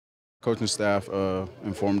Coaching staff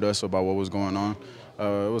informed us about what was going on.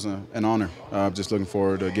 It was an honor. Just looking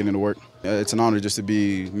forward to getting to work. It's an honor just to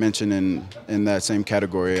be mentioned in that same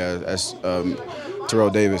category as Terrell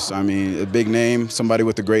Davis. I mean, a big name, somebody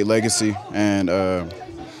with a great legacy, and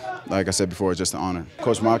like I said before, it's just an honor.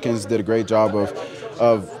 Coach Motkins did a great job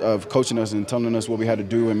of coaching us and telling us what we had to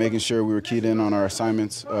do and making sure we were keyed in on our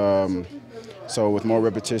assignments. So with more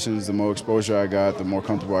repetitions, the more exposure I got, the more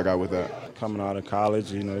comfortable I got with that. Coming out of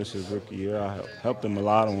college, this is rookie year. I helped him a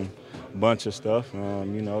lot on a bunch of stuff,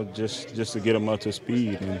 just to get him up to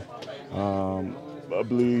speed. And I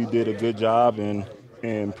believe he did a good job in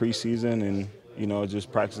preseason and,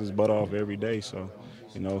 just practice his butt off every day. So,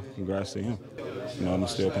 congrats to him. I'm going to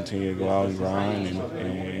still continue to go out and grind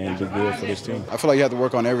and do good for this team. I feel like you have to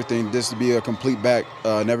work on everything just to be a complete back,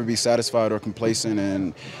 never be satisfied or complacent,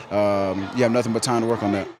 and you have nothing but time to work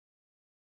on that.